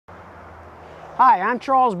Hi, I'm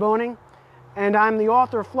Charles Boning, and I'm the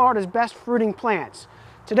author of Florida's Best Fruiting Plants.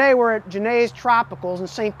 Today we're at Janae's Tropicals in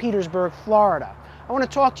St. Petersburg, Florida. I want to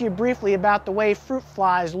talk to you briefly about the way fruit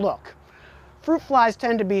flies look. Fruit flies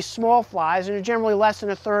tend to be small flies and are generally less than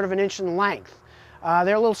 1/3 of an inch in length.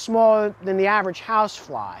 They're a little smaller than the average house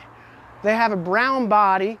fly. They have a brown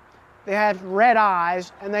body, they have red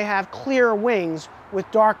eyes, and they have clear wings with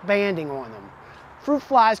dark banding on them. Fruit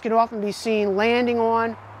flies can often be seen landing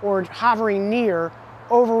on or hovering near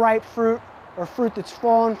overripe fruit, or fruit that's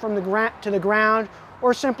fallen from to the ground,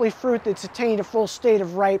 or simply fruit that's attained a full state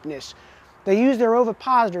of ripeness. They use their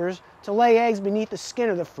ovipositors to lay eggs beneath the skin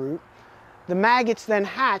of the fruit. The maggots then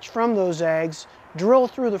hatch from those eggs, drill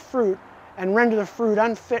through the fruit, and render the fruit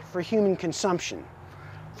unfit for human consumption.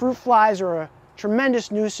 Fruit flies are a tremendous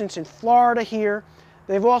nuisance in Florida here.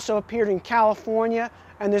 They've also appeared in California,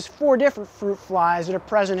 and there's 4 different fruit flies that are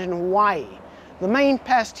present in Hawaii. The main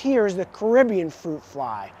pest here is the Caribbean fruit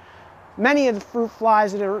fly. Many of the fruit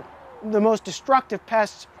flies that are the most destructive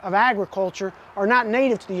pests of agriculture are not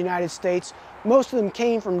native to the United States. Most of them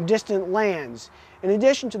came from distant lands. In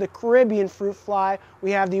addition to the Caribbean fruit fly, we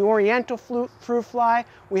have the Oriental fruit fly,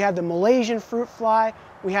 we have the Malaysian fruit fly,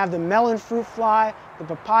 we have the melon fruit fly, the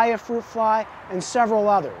papaya fruit fly, and several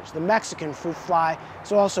others. The Mexican fruit fly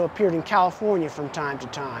has also appeared in California from time to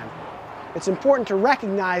time. It's important to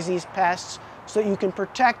recognize these pests so that you can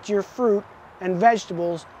protect your fruit and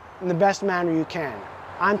vegetables in the best manner you can.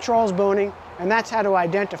 I'm Charles Boning, and that's how to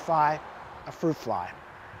identify a fruit fly.